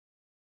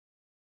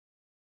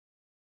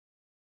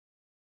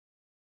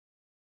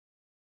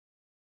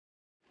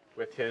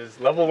with his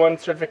level 1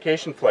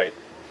 certification flight.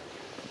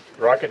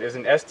 The rocket is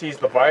an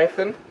Estes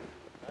Leviathan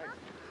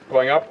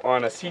going up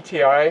on a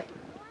CTI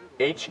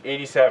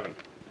H87.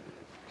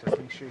 Just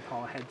make sure you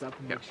call a heads up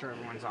and make sure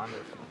everyone's on their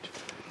feet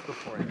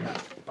before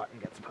the button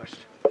gets pushed.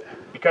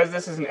 Because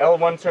this is an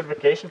L1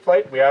 certification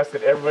flight, we ask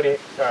that everybody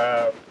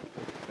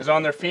is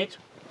on their feet,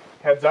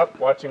 heads up,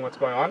 watching what's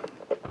going on.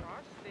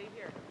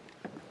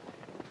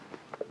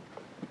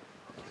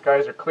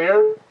 Skies are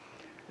clear,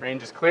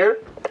 range is clear.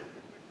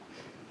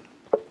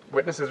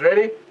 Witnesses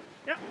ready?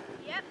 Yep.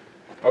 Yep.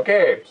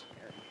 Okay,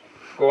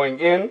 going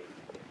in.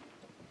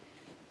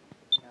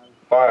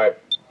 5,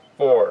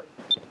 4,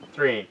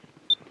 3,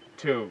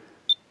 2,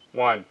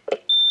 1.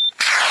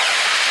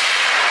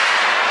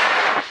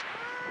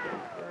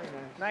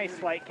 Nice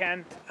flight,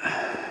 Ken.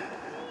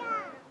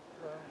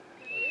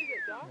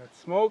 Got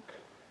smoke.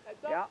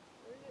 Yeah.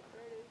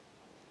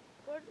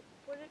 Where'd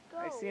it go?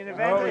 I see an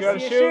event. Oh, we I gotta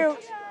see a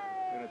shoot. shoot.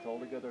 And it's all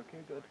together.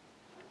 Okay, good.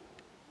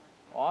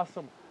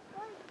 Awesome.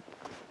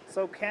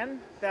 So Ken,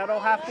 that'll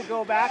have to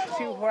go back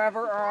to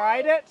whoever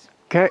alright it.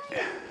 Okay.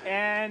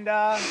 And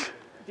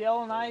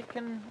Dale and I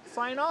can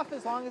sign off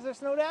as long as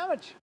there's no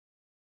damage.